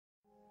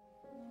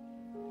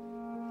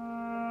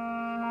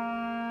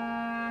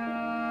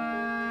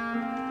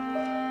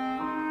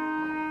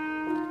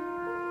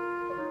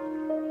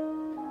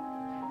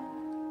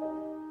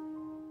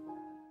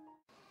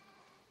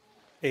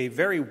A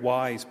very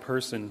wise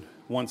person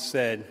once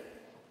said,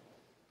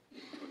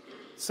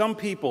 "Some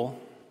people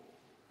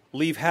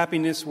leave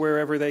happiness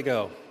wherever they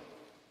go,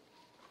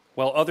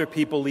 while other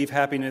people leave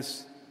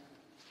happiness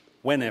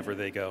whenever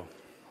they go."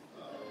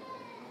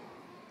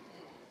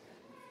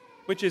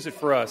 Which is it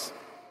for us?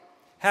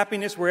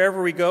 Happiness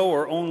wherever we go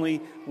or only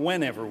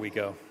whenever we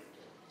go?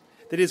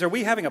 That is, are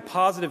we having a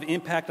positive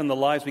impact on the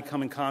lives we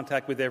come in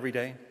contact with every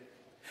day?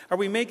 Are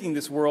we making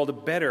this world a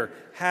better,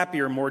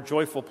 happier, more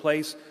joyful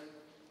place?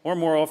 Or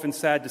more often,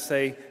 sad to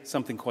say,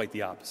 something quite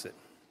the opposite.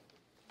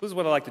 This is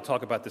what I'd like to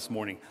talk about this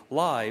morning.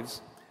 Lives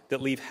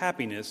that leave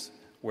happiness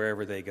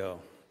wherever they go.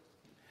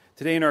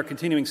 Today in our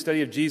continuing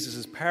study of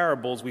Jesus'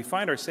 parables, we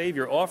find our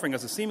Savior offering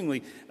us a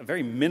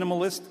very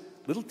minimalist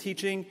little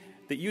teaching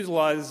that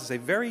utilizes a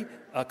very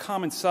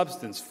common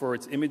substance for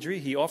its imagery.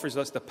 He offers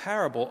us the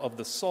parable of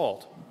the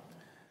salt.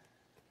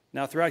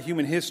 Now, throughout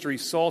human history,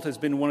 salt has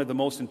been one of the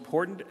most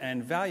important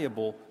and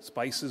valuable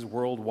spices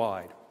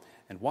worldwide.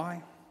 And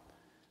why?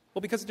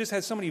 Well, because it just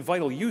has so many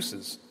vital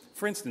uses.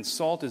 For instance,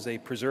 salt is a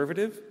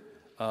preservative.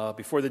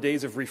 Before the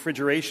days of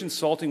refrigeration,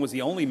 salting was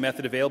the only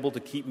method available to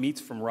keep meats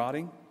from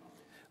rotting.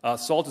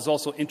 Salt is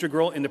also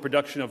integral in the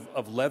production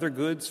of leather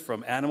goods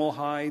from animal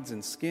hides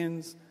and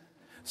skins.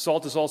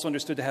 Salt is also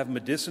understood to have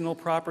medicinal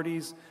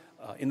properties.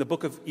 In the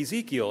book of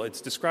Ezekiel,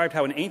 it's described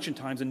how in ancient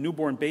times a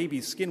newborn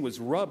baby's skin was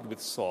rubbed with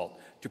salt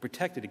to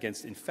protect it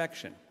against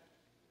infection.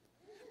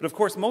 But of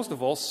course, most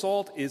of all,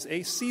 salt is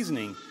a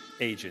seasoning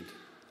agent.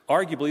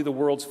 Arguably the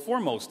world's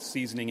foremost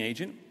seasoning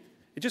agent.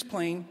 It just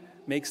plain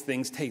makes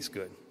things taste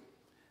good.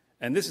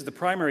 And this is the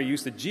primary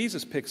use that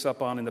Jesus picks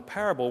up on in the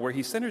parable, where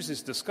he centers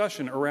his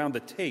discussion around the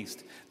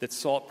taste that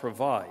salt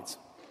provides.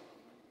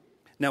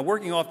 Now,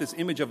 working off this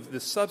image of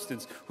this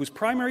substance, whose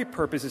primary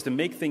purpose is to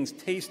make things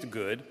taste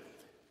good,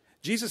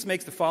 Jesus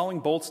makes the following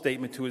bold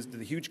statement to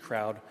the huge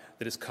crowd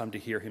that has come to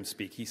hear him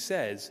speak. He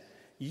says,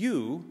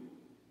 "You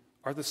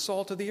are the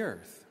salt of the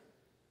earth."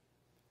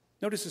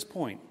 Notice his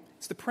point.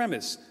 It's the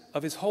premise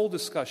of his whole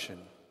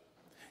discussion.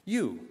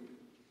 You,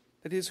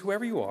 that is,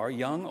 whoever you are,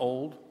 young,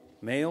 old,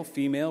 male,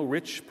 female,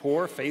 rich,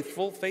 poor,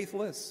 faithful,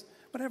 faithless,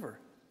 whatever.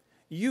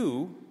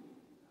 You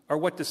are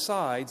what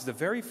decides the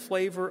very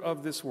flavor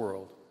of this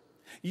world.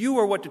 You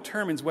are what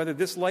determines whether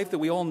this life that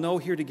we all know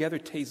here together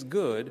tastes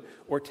good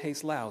or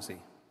tastes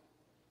lousy.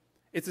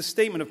 It's a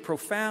statement of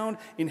profound,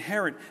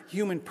 inherent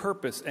human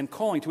purpose and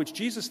calling, to which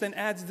Jesus then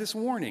adds this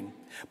warning.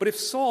 But if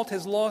salt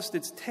has lost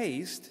its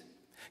taste,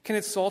 can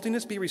its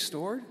saltiness be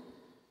restored?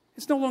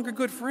 It's no longer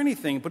good for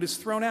anything, but is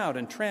thrown out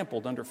and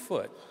trampled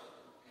underfoot.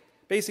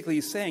 Basically,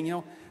 he's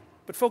saying,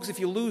 but folks, if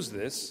you lose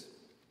this,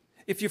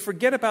 if you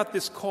forget about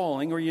this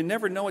calling, or you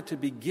never know it to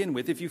begin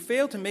with, if you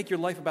fail to make your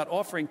life about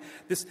offering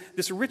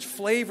this rich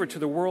flavor to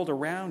the world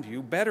around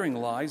you, bettering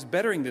lives,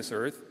 bettering this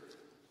earth,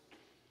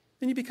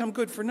 then you become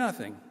good for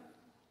nothing.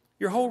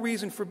 Your whole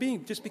reason for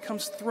being just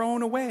becomes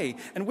thrown away.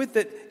 And with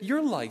it,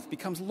 your life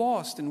becomes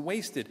lost and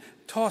wasted,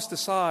 tossed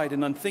aside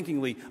and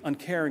unthinkingly,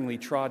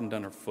 uncaringly trodden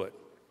underfoot.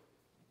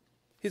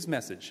 His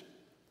message,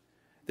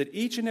 that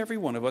each and every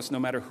one of us, no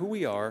matter who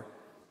we are,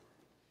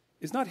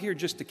 is not here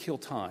just to kill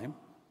time,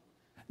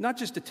 not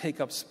just to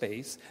take up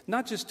space,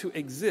 not just to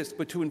exist,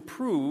 but to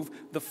improve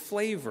the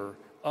flavor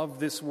of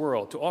this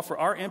world, to offer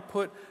our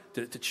input,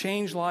 to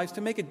change lives,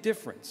 to make a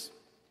difference.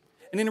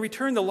 And in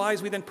return, the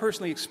lives we then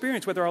personally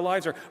experience, whether our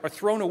lives are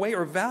thrown away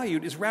or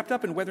valued, is wrapped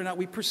up in whether or not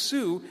we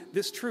pursue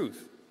this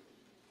truth.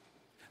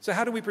 So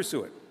how do we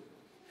pursue it?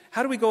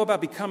 How do we go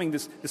about becoming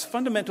this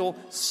fundamental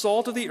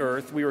salt of the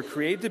earth we were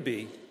created to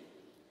be,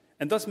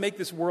 and thus make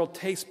this world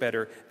taste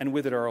better, and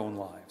with it our own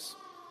lives?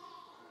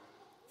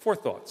 4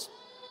 thoughts,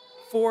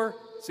 4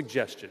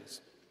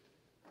 suggestions.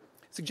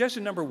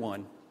 Suggestion number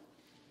 1,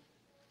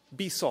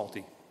 be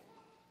salty.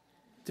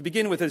 To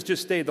begin with, as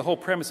just stated, the whole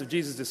premise of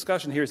Jesus'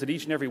 discussion here is that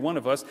each and every one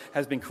of us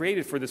has been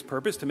created for this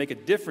purpose, to make a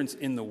difference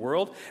in the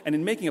world. And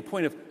in making a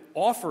point of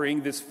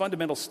offering this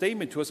fundamental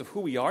statement to us of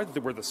who we are,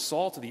 that we're the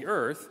salt of the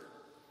earth,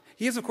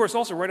 he is, of course,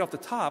 also right off the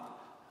top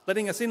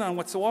letting us in on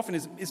what so often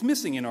is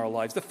missing in our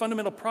lives, the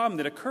fundamental problem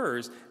that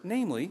occurs,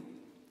 namely,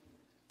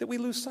 that we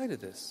lose sight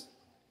of this,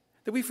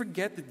 that we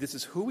forget that this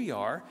is who we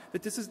are,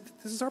 that this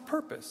is our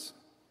purpose.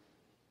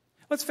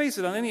 Let's face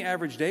it, on any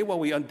average day, while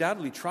we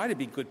undoubtedly try to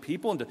be good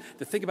people and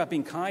to think about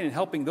being kind and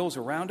helping those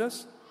around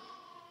us,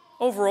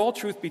 overall,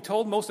 truth be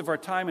told, most of our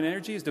time and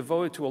energy is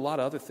devoted to a lot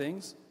of other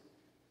things.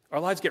 Our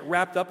lives get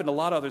wrapped up in a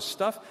lot of other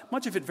stuff,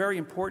 much of it very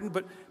important,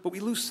 but we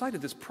lose sight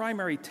of this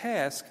primary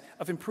task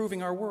of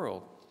improving our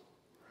world.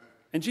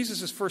 And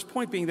Jesus' first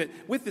point being that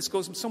with this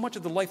goes so much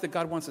of the life that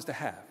God wants us to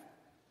have.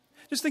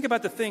 Just think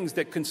about the things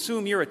that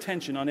consume your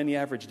attention on any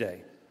average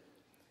day.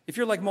 If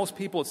you're like most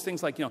people, it's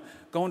things like,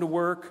 going to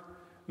work,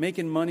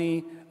 making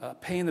money,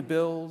 paying the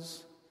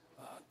bills,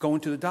 going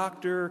to the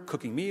doctor,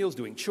 cooking meals,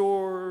 doing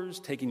chores,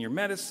 taking your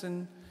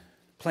medicine,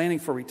 planning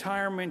for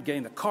retirement,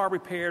 getting the car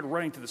repaired,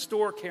 running to the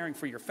store, caring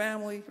for your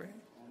family. Right?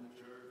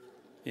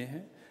 Yeah.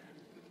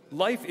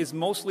 Life is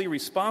mostly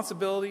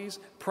responsibilities,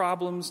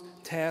 problems,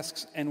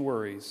 tasks, and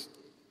worries.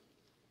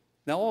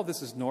 Now, all of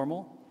this is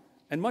normal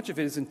And much of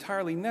it is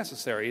entirely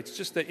necessary. It's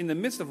just that in the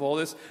midst of all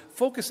this,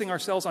 focusing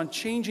ourselves on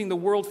changing the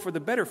world for the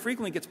better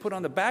frequently gets put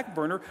on the back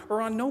burner or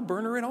on no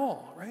burner at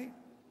all, right?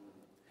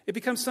 It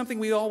becomes something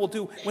we all will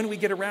do when we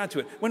get around to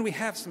it, when we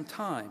have some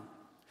time.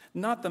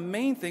 Not the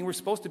main thing we're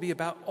supposed to be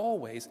about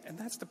always, and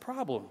that's the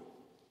problem.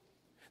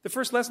 The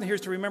first lesson here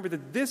is to remember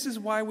that this is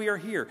why we are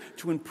here,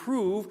 to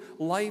improve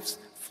life's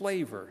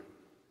flavor.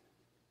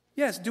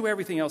 Yes, do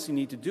everything else you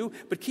need to do,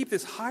 but keep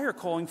this higher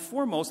calling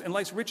foremost, and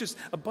life's richest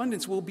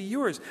abundance will be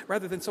yours,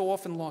 rather than so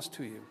often lost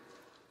to you.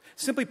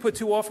 Simply put,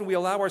 too often we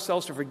allow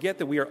ourselves to forget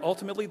that we are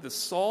ultimately the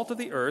salt of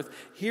the earth,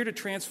 here to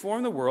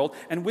transform the world,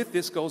 and with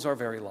this goes our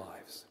very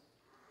lives.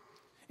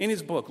 In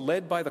his book,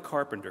 Led by the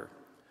Carpenter,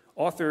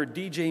 author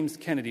D. James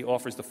Kennedy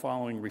offers the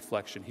following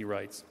reflection. He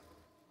writes,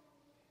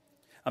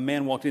 "A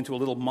man walked into a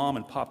little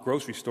mom-and-pop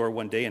grocery store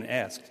one day and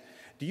asked,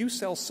 'Do you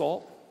sell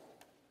salt?'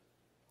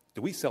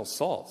 'Do we sell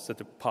salt?' said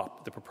the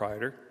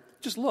proprietor.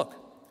 'Just look.'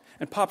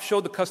 And Pop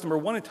showed the customer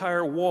one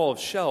entire wall of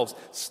shelves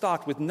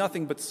stocked with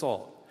nothing but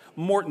salt.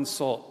 Morton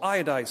salt,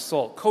 iodized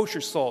salt,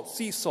 kosher salt,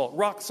 sea salt,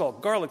 rock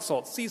salt, garlic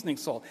salt, seasoning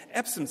salt,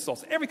 Epsom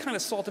salts, every kind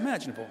of salt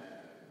imaginable.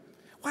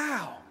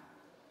 'Wow,'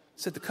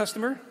 said the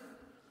customer.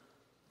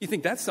 'You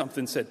think that's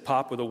something,' said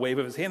Pop with a wave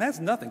of his hand. 'That's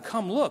nothing.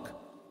 Come look.'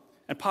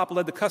 And Pop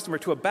led the customer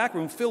to a back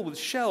room filled with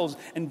shelves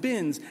and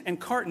bins and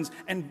cartons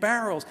and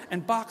barrels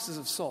and boxes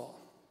of salt.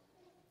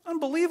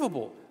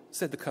 'Unbelievable,'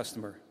 said the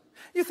customer.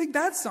 'You think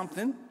that's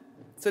something?'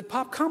 said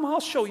Pop. 'Come,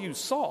 I'll show you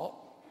salt.'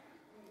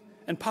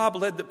 And Pop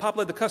led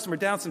the customer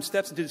down some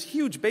steps into this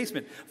huge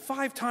basement,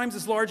 5 times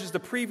as large as the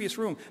previous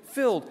room,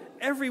 filled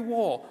every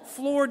wall,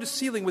 floor to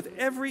ceiling, with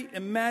every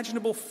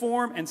imaginable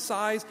form and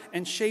size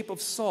and shape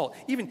of salt.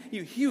 Even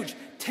huge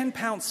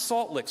 10-pound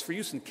salt licks for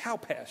use in cow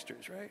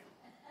pastures, right?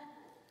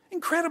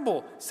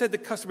 'Incredible,' said the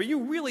customer. 'You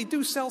really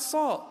do sell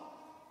salt.'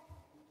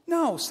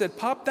 'No,' said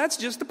Pop, 'that's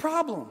just the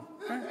problem.'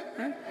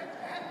 Right?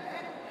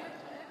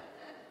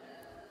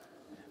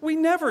 We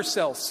never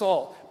sell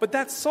salt, but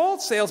that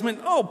salt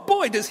salesman, oh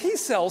boy, does he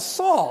sell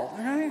salt,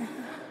 right?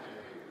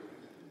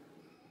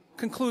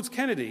 Concludes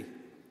Kennedy,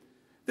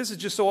 this is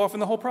just so often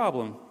the whole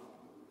problem.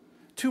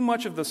 Too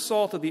much of the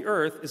salt of the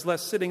earth is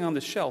left sitting on the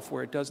shelf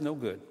where it does no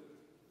good.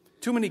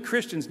 Too many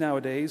Christians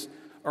nowadays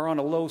are on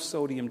a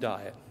low-sodium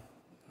diet.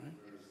 Right?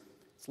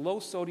 It's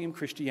low-sodium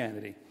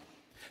Christianity.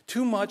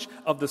 Too much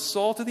of the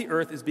salt of the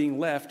earth is being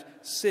left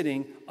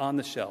sitting on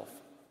the shelf.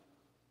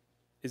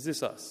 Is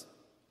this us?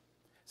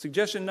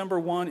 Suggestion number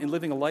 1 in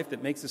living a life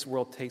that makes this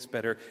world taste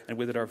better, and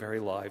with it our very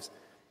lives: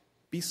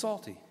 be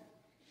salty.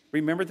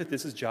 Remember that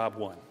this is job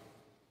 1.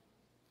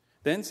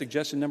 Then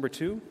suggestion number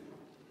 2,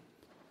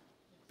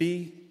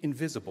 be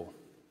invisible.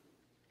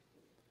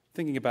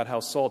 Thinking about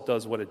how salt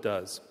does what it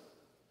does.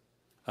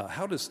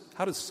 How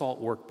does salt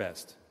work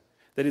best?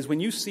 That is, when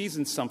you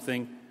season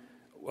something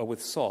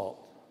with salt,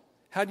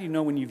 how do you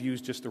know when you've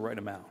used just the right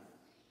amount?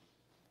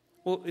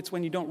 Well, it's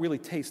when you don't really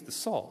taste the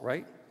salt,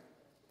 right?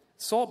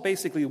 Salt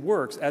basically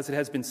works, as it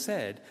has been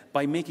said,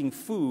 by making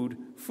food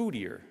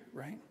foodier,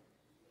 right?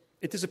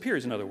 It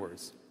disappears, in other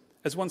words.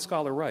 As one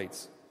scholar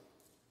writes,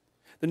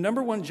 the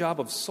number 1 job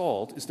of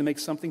salt is to make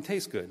something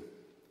taste good.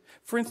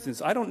 For instance,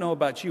 I don't know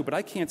about you, but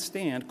I can't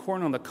stand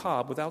corn on the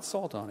cob without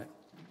salt on it.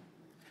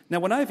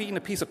 Now, when I've eaten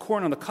a piece of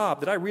corn on the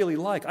cob that I really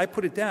like, I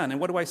put it down, and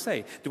what do I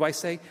say? Do I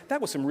say,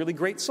 that was some really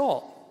great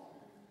salt?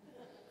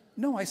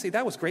 No, I say,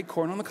 that was great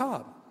corn on the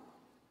cob.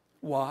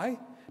 Why?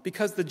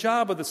 Because the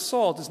job of the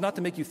salt is not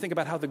to make you think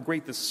about how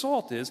great the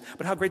salt is,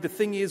 but how great the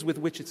thing is with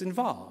which it's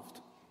involved.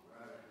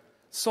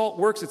 Salt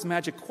works its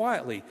magic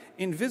quietly,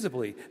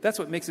 invisibly. That's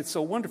what makes it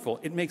so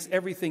wonderful. It makes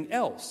everything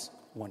else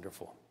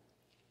wonderful.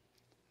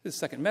 This is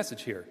the second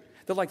message here.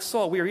 That like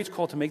salt, we are each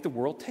called to make the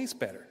world taste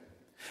better.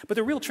 But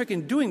the real trick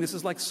in doing this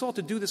is, like salt,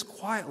 to do this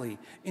quietly,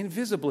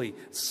 invisibly,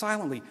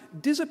 silently,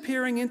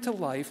 disappearing into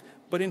life,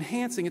 but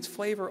enhancing its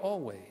flavor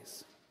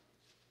always.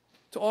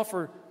 To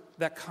offer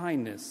that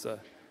kindness, a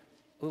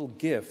little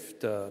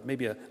gift,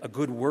 maybe a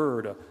good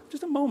word,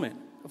 just a moment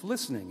of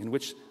listening in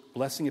which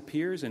blessing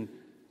appears and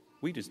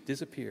we just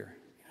disappear.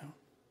 You know?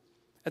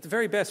 At the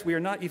very best, we are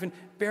not even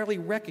barely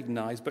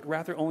recognized, but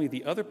rather only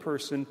the other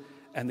person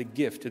and the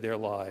gift to their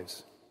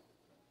lives.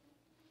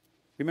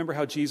 Remember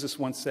how Jesus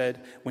once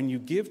said, when you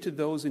give to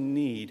those in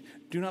need,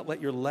 do not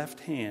let your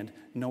left hand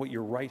know what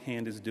your right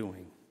hand is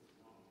doing.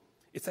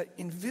 It's that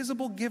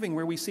invisible giving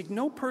where we seek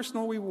no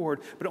personal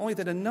reward, but only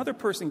that another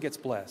person gets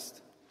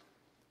blessed.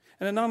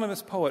 An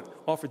anonymous poet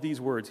offered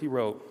these words. He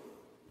wrote,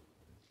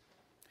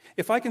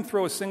 if I can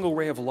throw a single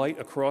ray of light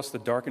across the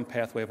darkened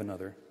pathway of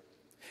another,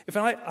 if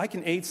I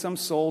can aid some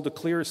soul to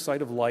clear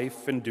sight of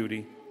life and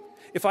duty,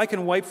 if I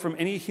can wipe from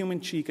any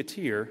human cheek a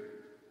tear,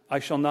 I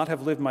shall not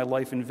have lived my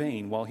life in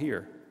vain while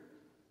here.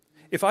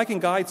 If I can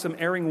guide some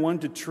erring one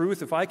to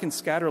truth, if I can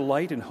scatter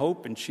light and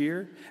hope and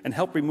cheer, and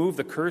help remove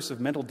the curse of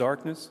mental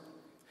darkness,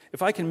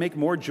 if I can make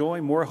more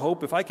joy, more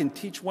hope, if I can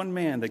teach one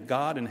man that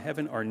God and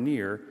heaven are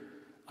near,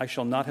 I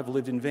shall not have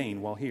lived in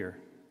vain while here.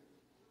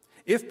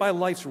 If by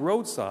life's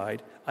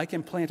roadside I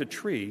can plant a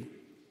tree,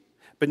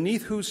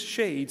 beneath whose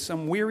shade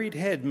some wearied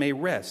head may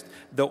rest.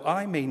 Though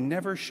I may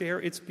never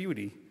share its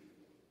beauty,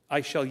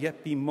 I shall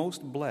yet be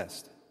most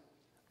blessed.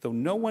 Though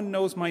no one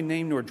knows my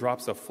name nor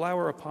drops a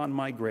flower upon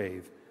my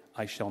grave,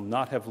 I shall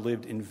not have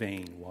lived in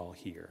vain while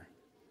here.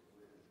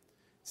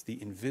 It's the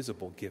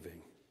invisible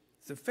giving.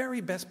 It's the very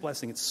best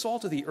blessing. It's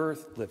salt of the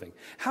earth living.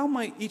 How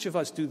might each of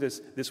us do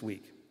this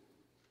week?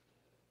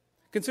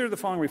 Consider the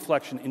following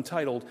reflection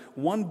entitled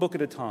One Book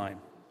at a Time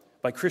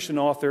by Christian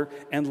author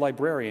and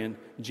librarian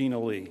Gina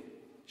Lee.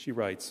 She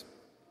writes,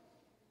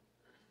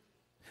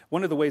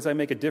 "One of the ways I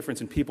make a difference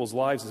in people's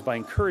lives is by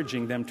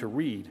encouraging them to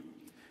read.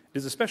 It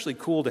is especially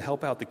cool to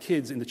help out the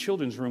kids in the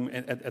children's room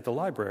at the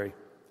library.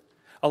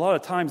 A lot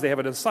of times they have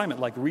an assignment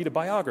like read a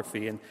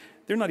biography, and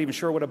they're not even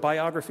sure what a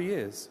biography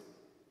is.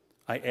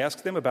 I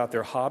ask them about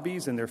their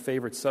hobbies and their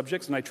favorite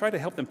subjects, and I try to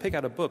help them pick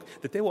out a book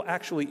that they will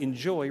actually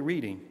enjoy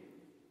reading.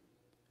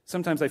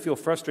 Sometimes I feel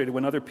frustrated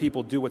when other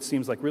people do what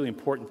seems like really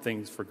important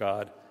things for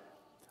God.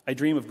 I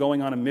dream of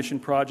going on a mission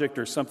project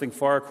or something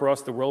far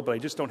across the world, but I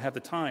just don't have the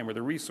time or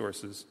the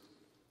resources.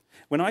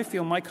 When I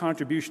feel my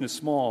contribution is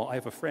small, I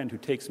have a friend who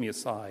takes me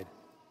aside.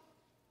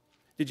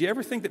 Did you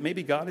ever think that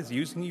maybe God is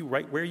using you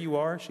right where you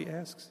are?" she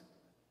asks.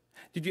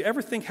 "Did you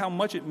ever think how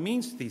much it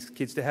means to these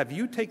kids to have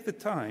you take the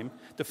time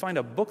to find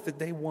a book that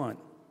they want?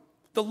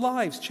 The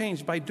lives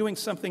changed by doing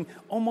something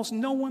almost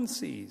no one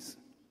sees.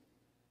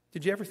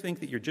 Did you ever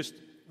think that you're just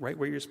right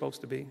where you're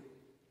supposed to be?"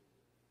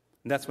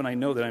 And that's when I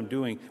know that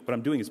what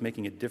I'm doing is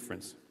making a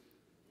difference.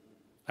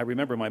 I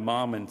remember my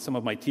mom and some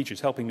of my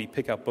teachers helping me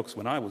pick out books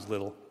when I was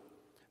little.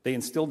 They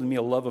instilled in me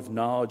a love of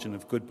knowledge and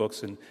of good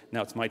books, and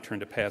now it's my turn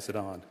to pass it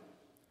on.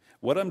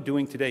 What I'm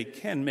doing today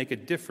can make a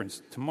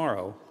difference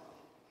tomorrow,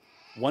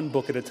 one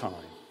book at a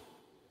time.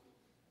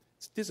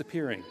 It's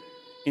disappearing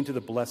into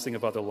the blessing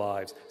of other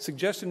lives.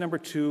 Suggestion number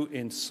 2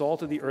 in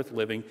Salt of the Earth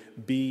Living,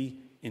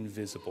 be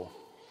invisible.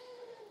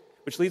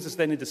 Which leads us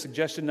then into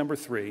suggestion number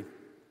 3,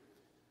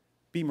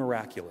 be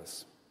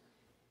miraculous.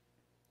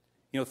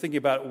 Thinking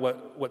about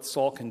what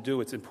salt can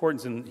do, its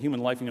importance in human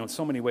life, in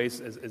so many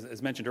ways,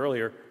 as mentioned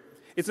earlier,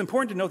 it's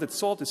important to know that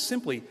salt is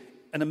simply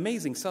an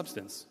amazing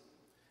substance.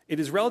 It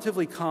is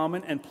relatively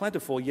common and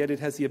plentiful, yet it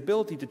has the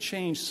ability to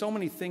change so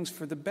many things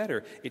for the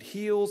better. It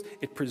heals,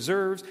 it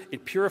preserves,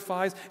 it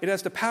purifies. It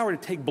has the power to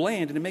take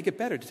bland and to make it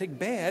better, to take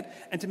bad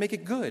and to make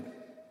it good.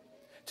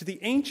 To the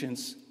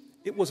ancients,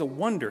 it was a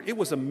wonder. It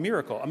was a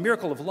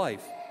miracle of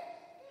life.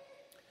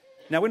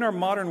 Now, in our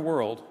modern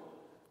world,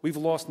 we've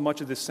lost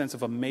much of this sense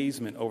of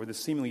amazement over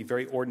this seemingly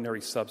very ordinary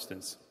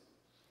substance.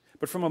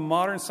 But from a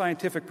modern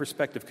scientific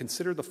perspective,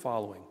 consider the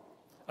following.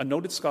 A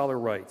noted scholar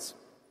writes,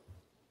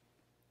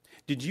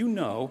 "Did you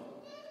know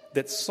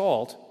that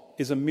salt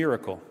is a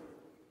miracle?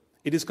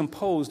 It is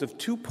composed of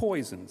 2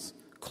 poisons,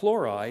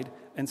 chloride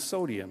and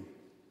sodium.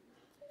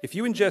 If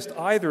you ingest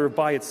either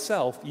by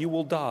itself, you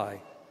will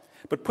die.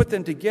 But put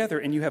them together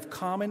and you have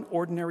common,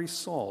 ordinary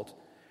salt.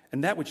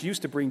 And that which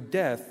used to bring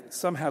death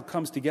somehow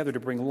comes together to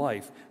bring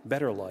life,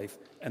 better life,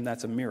 and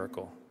that's a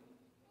miracle.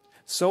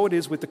 So it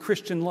is with the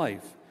Christian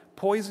life,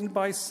 poisoned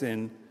by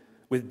sin,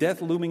 with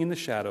death looming in the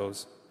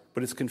shadows,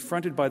 but is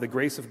confronted by the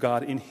grace of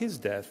God in his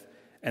death,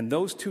 and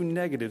those 2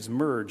 negatives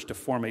merge to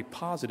form a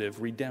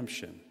positive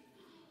redemption."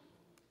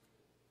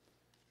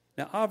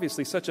 Now,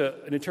 obviously, such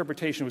an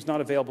interpretation was not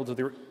available to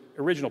the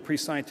original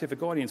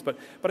pre-scientific audience, but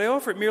I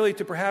offer it merely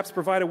to perhaps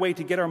provide a way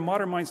to get our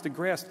modern minds to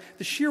grasp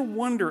the sheer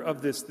wonder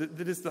of this,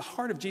 that is the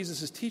heart of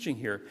Jesus' teaching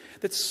here,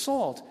 that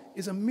salt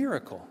is a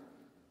miracle.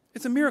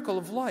 It's a miracle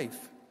of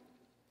life.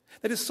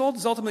 That is, salt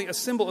is ultimately a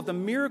symbol of the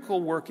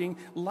miracle-working,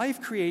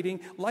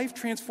 life-creating,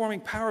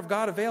 life-transforming power of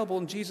God available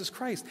in Jesus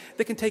Christ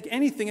that can take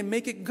anything and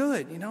make it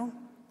good,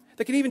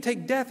 That can even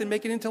take death and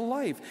make it into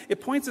life.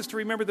 It points us to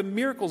remember the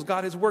miracles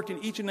God has worked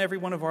in each and every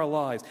one of our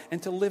lives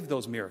and to live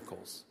those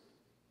miracles.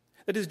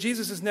 That is,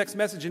 Jesus' next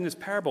message in this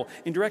parable,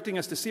 in directing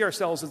us to see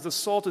ourselves as the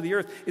salt of the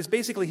earth, is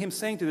basically him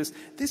saying to this,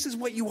 this is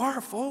what you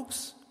are,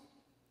 folks.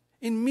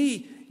 In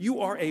me, you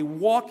are a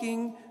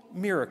walking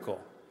miracle.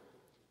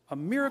 A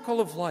miracle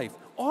of life.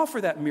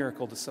 Offer that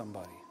miracle to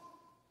somebody.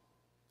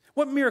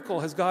 What miracle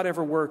has God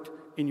ever worked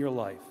in your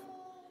life?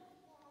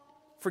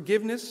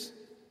 Forgiveness,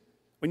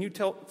 when you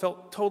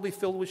felt totally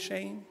filled with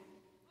shame?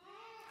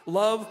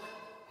 Love,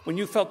 when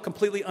you felt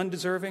completely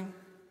undeserving?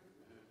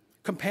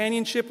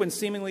 Companionship, when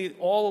seemingly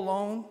all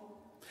alone?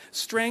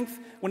 Strength,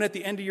 when at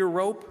the end of your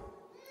rope?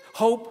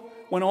 Hope,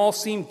 when all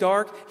seemed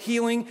dark?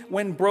 Healing,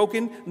 when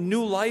broken?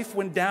 New life,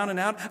 when down and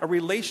out? A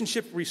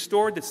relationship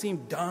restored that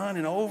seemed done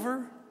and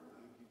over?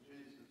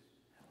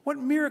 What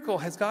miracle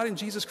has God in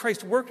Jesus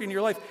Christ worked in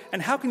your life,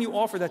 and how can you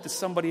offer that to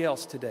somebody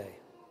else today?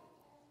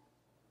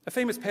 A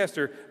famous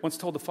pastor once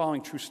told the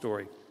following true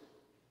story.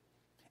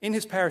 In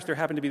his parish, there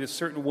happened to be this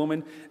certain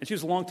woman, and she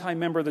was a longtime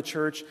member of the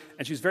church,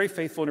 and she was very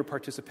faithful in her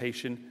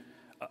participation,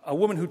 a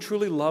woman who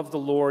truly loved the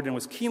Lord and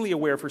was keenly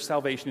aware of her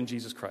salvation in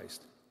Jesus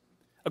Christ.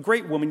 A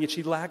great woman, yet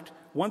she lacked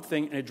one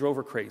thing, and it drove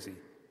her crazy.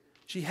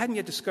 She hadn't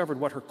yet discovered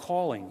what her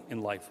calling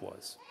in life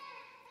was.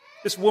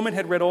 This woman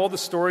had read all the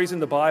stories in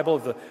the Bible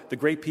of the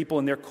great people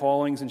and their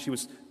callings, and she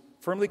was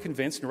firmly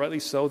convinced, and rightly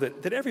so,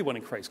 that everyone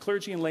in Christ,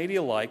 clergy and laity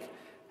alike,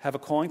 have a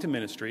calling to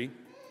ministry,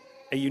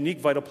 a unique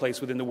vital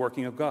place within the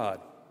working of God.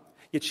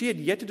 Yet she had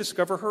yet to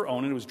discover her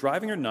own, and it was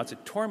driving her nuts.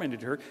 It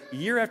tormented her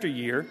year after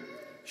year.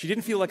 She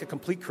didn't feel like a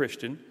complete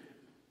Christian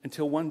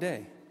until one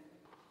day.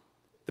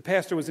 The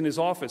pastor was in his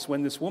office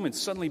when this woman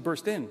suddenly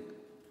burst in.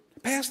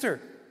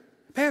 "Pastor,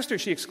 Pastor,"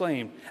 she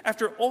exclaimed,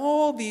 "after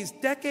all these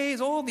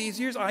decades, all these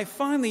years, I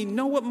finally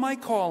know what my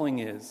calling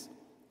is."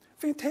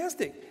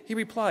 "Fantastic," he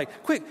replied.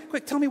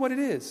 Quick, tell me what it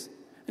is."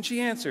 And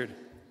she answered,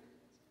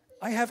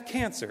 "I have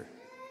cancer."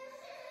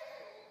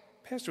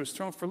 Pastor was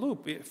thrown for a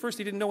loop. At first,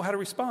 he didn't know how to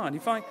respond. He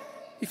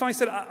finally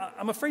said,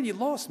 I'm afraid you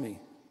lost me.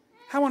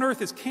 How on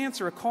earth is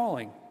cancer a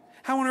calling?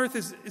 How on earth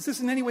is this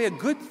in any way a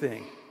good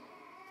thing?"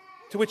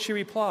 To which she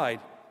replied,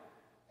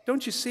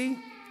 "Don't you see?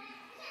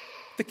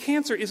 The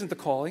cancer isn't the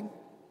calling.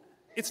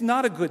 It's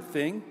not a good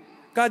thing.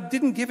 God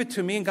didn't give it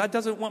to me, and God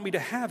doesn't want me to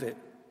have it.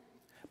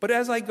 But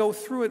as I go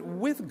through it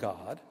with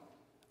God,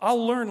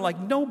 I'll learn like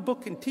no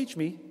book can teach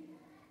me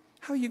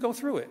how you go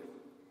through it.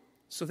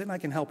 So then I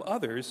can help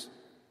others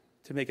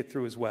to make it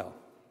through as well."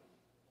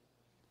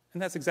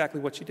 And that's exactly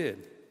what she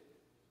did.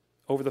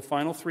 Over the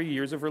final 3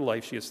 years of her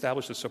life, she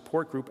established a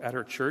support group at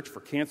her church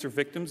for cancer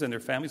victims and their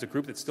families, a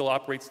group that still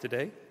operates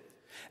today.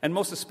 And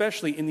most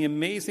especially in the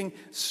amazing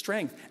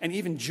strength and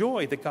even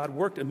joy that God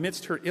worked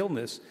amidst her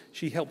illness,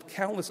 she helped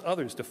countless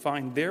others to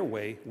find their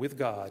way with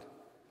God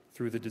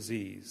through the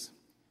disease.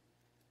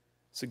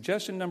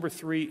 Suggestion number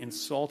 3 in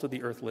Salt of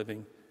the Earth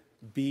Living: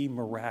 be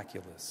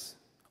miraculous.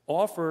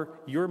 Offer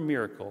your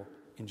miracle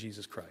in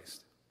Jesus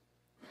Christ.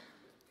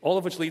 All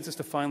of which leads us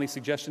to finally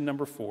suggestion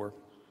number 4: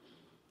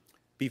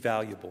 be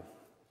valuable.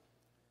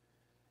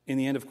 In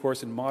the end, of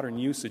course, in modern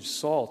usage,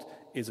 salt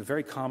is a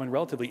very common,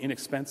 relatively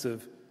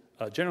inexpensive,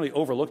 generally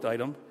overlooked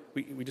item.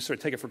 We just sort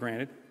of take it for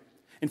granted.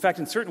 In fact,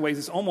 in certain ways,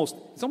 it's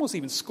almost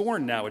even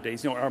scorned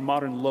nowadays, our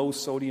modern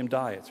low-sodium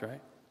diets,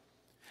 right?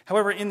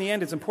 However, in the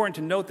end, it's important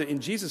to note that in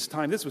Jesus'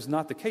 time, this was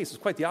not the case. It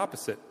was quite the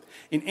opposite.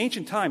 In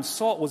ancient times,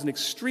 salt was an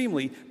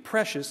extremely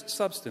precious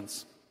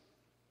substance.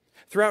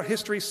 Throughout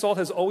history, salt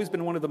has always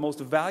been one of the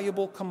most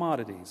valuable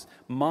commodities: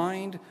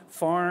 mined,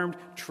 farmed,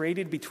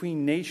 traded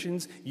between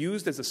nations,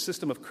 used as a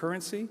system of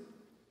currency.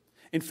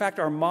 In fact,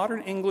 our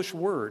modern English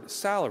word,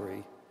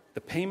 salary,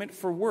 the payment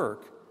for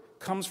work,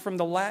 comes from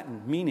the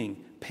Latin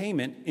meaning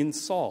payment in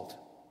salt,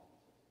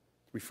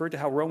 referred to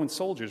how Roman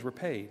soldiers were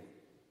paid.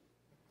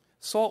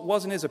 Salt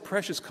wasn't as a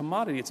precious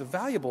commodity, it's a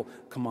valuable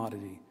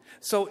commodity.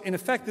 So, in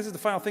effect, this is the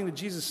final thing that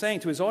Jesus is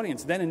saying to his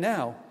audience then and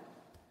now: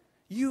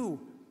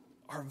 you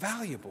are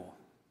valuable.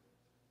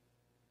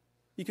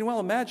 You can well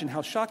imagine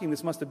how shocking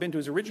this must have been to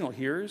his original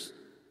hearers.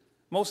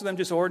 Most of them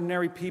just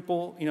ordinary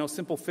people,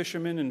 simple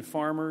fishermen and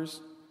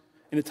farmers,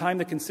 in a time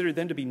that considered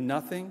them to be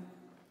nothing.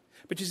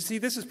 But you see,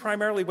 this is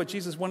primarily what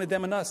Jesus wanted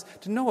them and us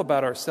to know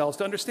about ourselves,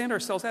 to understand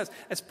ourselves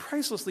as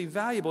pricelessly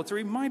valuable. It's a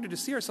reminder to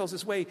see ourselves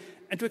this way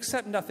and to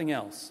accept nothing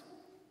else.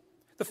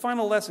 The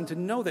final lesson: to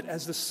know that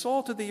as the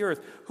salt of the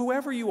earth,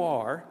 whoever you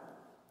are,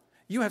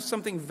 you have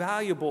something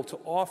valuable to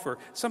offer,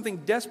 something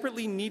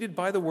desperately needed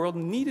by the world,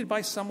 needed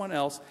by someone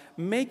else.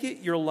 Make it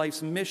your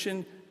life's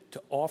mission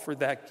to offer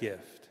that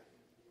gift.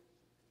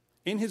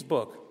 In his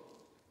book,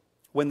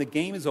 When the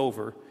Game is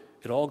Over,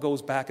 It All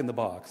Goes Back in the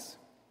Box,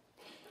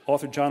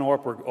 author John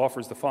Ortberg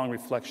offers the following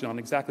reflection on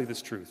exactly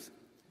this truth.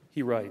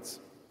 He writes,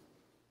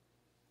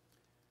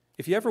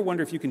 "If you ever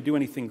wonder if you can do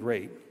anything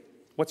great,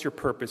 what's your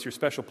purpose, your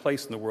special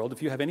place in the world,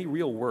 if you have any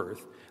real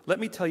worth, let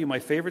me tell you my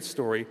favorite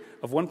story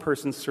of one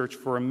person's search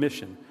for a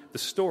mission, the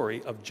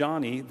story of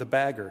Johnny the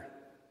Bagger.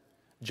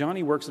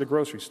 Johnny works at a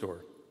grocery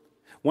store.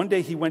 One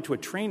day he went to a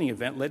training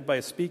event led by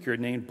a speaker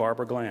named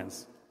Barbara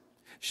Glantz.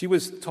 She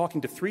was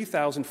talking to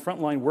 3,000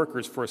 frontline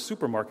workers for a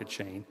supermarket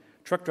chain,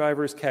 truck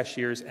drivers,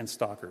 cashiers, and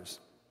stockers.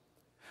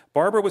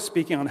 Barbara was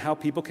speaking on how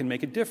people can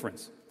make a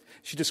difference.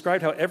 She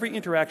described how every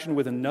interaction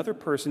with another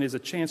person is a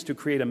chance to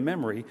create a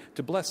memory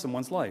to bless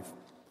someone's life.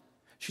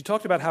 She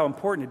talked about how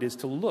important it is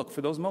to look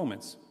for those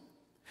moments.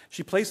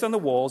 She placed on the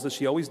walls, as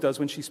she always does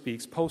when she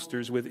speaks,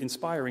 posters with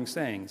inspiring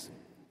sayings.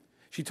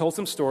 She told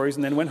some stories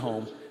and then went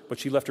home, but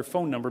she left her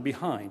phone number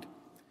behind.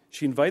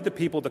 She invited the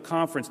people at the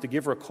conference to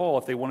give her a call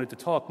if they wanted to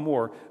talk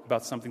more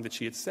about something that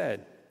she had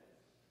said.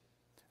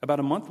 About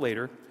a month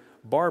later,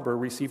 Barbara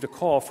received a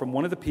call from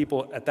one of the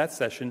people at that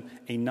session,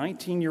 a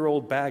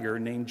 19-year-old bagger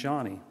named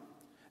Johnny.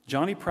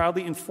 Johnny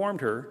proudly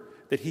informed her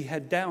that he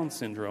had Down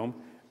syndrome,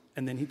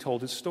 and then he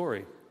told his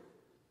story.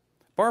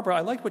 "Barbara,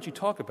 I liked what you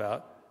talk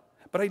about,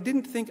 but I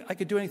didn't think I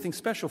could do anything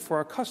special for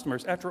our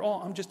customers. After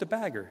all, I'm just a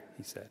bagger,"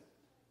 he said.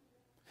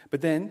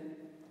 But then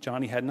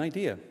Johnny had an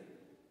idea.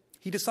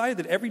 He decided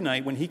that every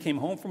night when he came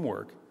home from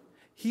work,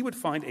 he would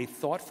find a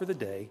thought for the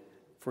day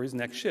for his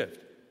next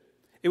shift.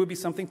 It would be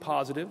something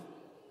positive,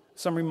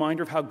 some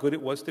reminder of how good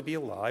it was to be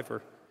alive,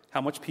 or how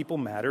much people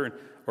matter,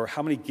 or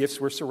how many gifts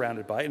we're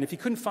surrounded by. And if he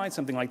couldn't find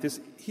something like this,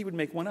 he would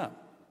make one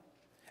up.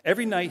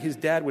 Every night, his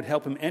dad would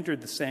help him enter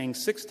the saying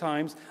 6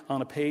 times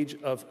on a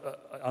page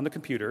on the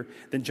computer.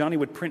 Then Johnny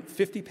would print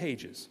 50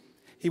 pages.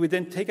 He would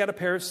then take out a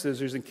pair of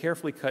scissors and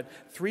carefully cut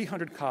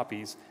 300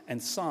 copies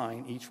and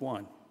sign each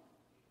one.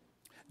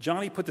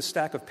 Johnny put the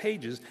stack of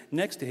pages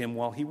next to him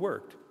while he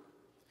worked.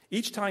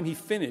 Each time he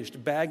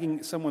finished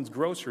bagging someone's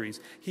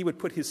groceries, he would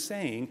put his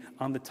saying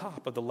on the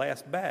top of the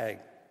last bag.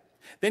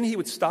 Then he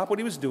would stop what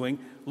he was doing,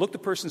 look the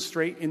person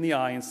straight in the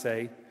eye and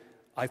say,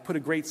 "I've put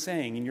a great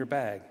saying in your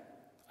bag.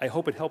 I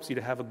hope it helps you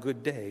to have a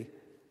good day.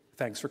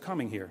 Thanks for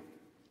coming here."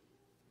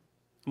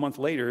 A month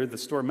later, the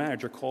store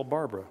manager called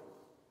Barbara.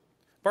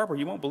 "Barbara,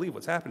 you won't believe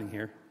what's happening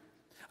here.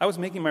 I was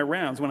making my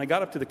rounds. When I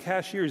got up to the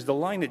cashiers, the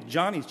line at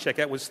Johnny's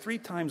checkout was 3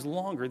 times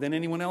longer than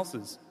anyone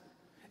else's.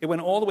 It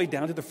went all the way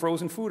down to the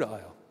frozen food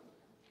aisle."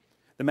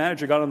 The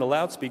manager got on the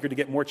loudspeaker to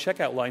get more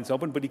checkout lines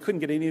open, but he couldn't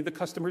get any of the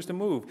customers to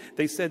move.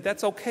 They said,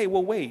 "That's okay,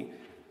 we'll wait.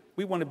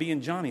 We want to be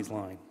in Johnny's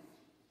line."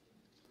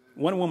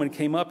 One woman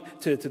came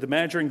up to the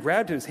manager and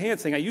grabbed his hand,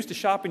 saying, "I used to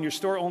shop in your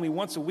store only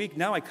once a week.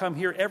 Now I come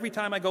here every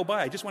time I go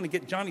by. I just want to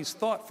get Johnny's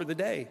thought for the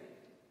day."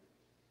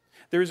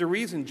 There is a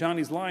reason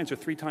Johnny's lines are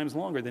 3 times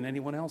longer than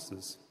anyone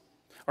else's.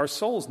 Our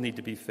souls need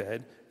to be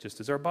fed, just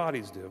as our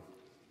bodies do.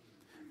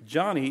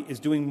 Johnny is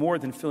doing more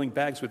than filling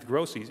bags with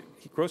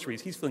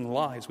groceries. He's filling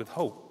lives with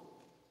hope.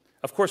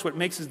 Of course, what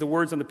makes the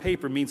words on the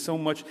paper mean so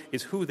much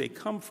is who they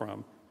come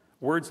from.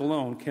 Words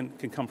alone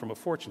can come from a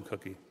fortune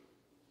cookie.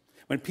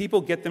 When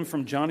people get them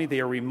from Johnny, they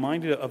are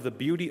reminded of the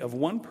beauty of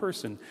one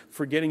person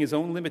forgetting his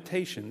own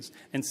limitations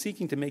and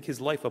seeking to make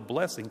his life a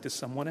blessing to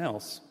someone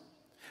else.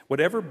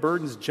 Whatever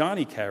burdens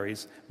Johnny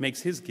carries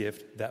makes his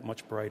gift that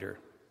much brighter.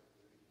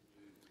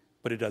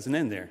 But it doesn't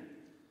end there.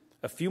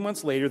 A few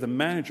months later, the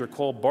manager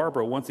called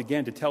Barbara once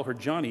again to tell her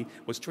Johnny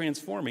was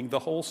transforming the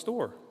whole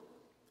store.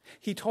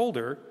 He told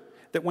her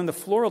that when the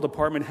floral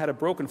department had a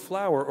broken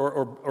flower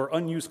or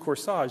unused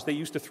corsage, they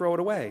used to throw it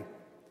away.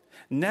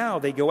 Now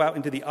they go out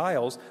into the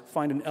aisles,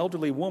 find an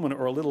elderly woman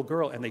or a little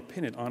girl, and they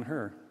pin it on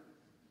her.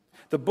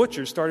 The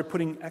butchers started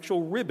putting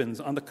actual ribbons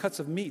on the cuts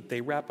of meat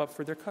they wrap up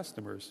for their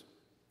customers.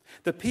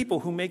 The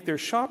people who make their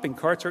shopping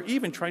carts are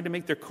even trying to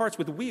make their carts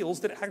with wheels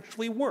that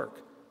actually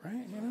work,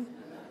 right? You know?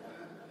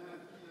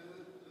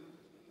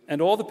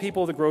 And all the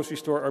people of the grocery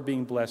store are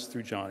being blessed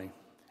through Johnny.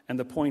 And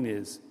the point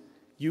is,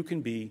 you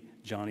can be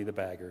Johnny the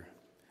Bagger.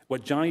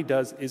 What Johnny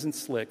does isn't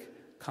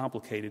slick,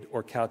 complicated,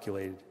 or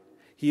calculated.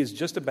 He is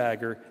just a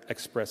bagger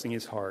expressing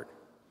his heart.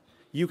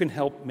 You can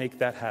help make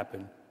that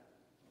happen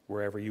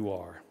wherever you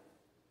are.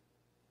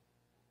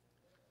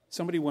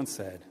 Somebody once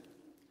said,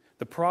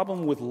 "The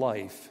problem with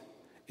life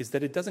is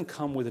that it doesn't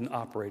come with an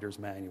operator's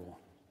manual."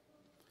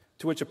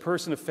 To which a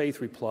person of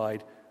faith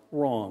replied,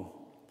 "Wrong.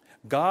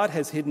 God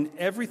has hidden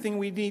everything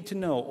we need to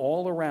know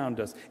all around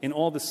us in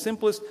all the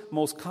simplest,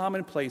 most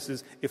common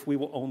places if we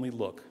will only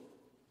look."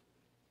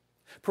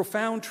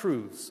 Profound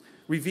truths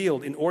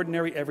revealed in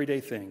ordinary, everyday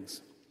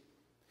things.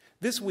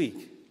 This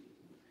week,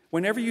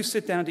 whenever you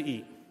sit down to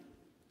eat,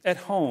 at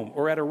home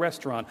or at a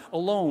restaurant,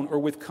 alone or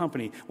with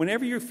company,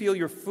 whenever you feel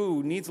your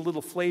food needs a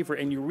little flavor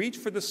and you reach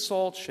for the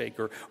salt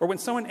shaker, or when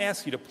someone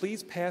asks you to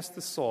please pass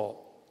the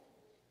salt,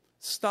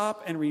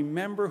 stop and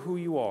remember who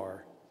you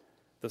are,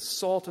 the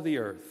salt of the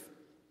earth.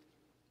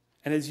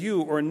 And as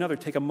you or another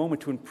take a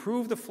moment to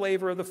improve the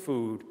flavor of the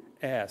food,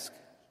 ask,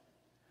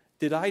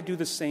 did I do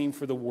the same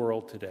for the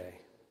world today?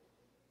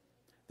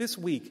 This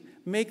week,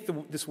 make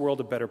this world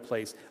a better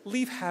place.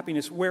 Leave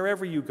happiness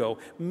wherever you go.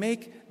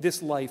 Make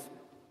this life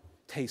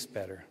taste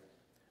better.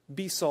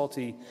 Be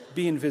salty,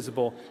 be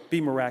invisible, be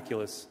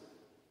miraculous,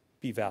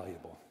 be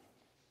valuable.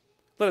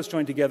 Let us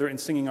join together in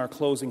singing our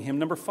closing hymn,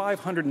 number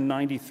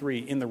 593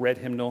 in the red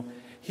hymnal,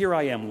 "Here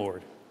I Am,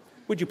 Lord."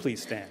 Would you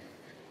please stand?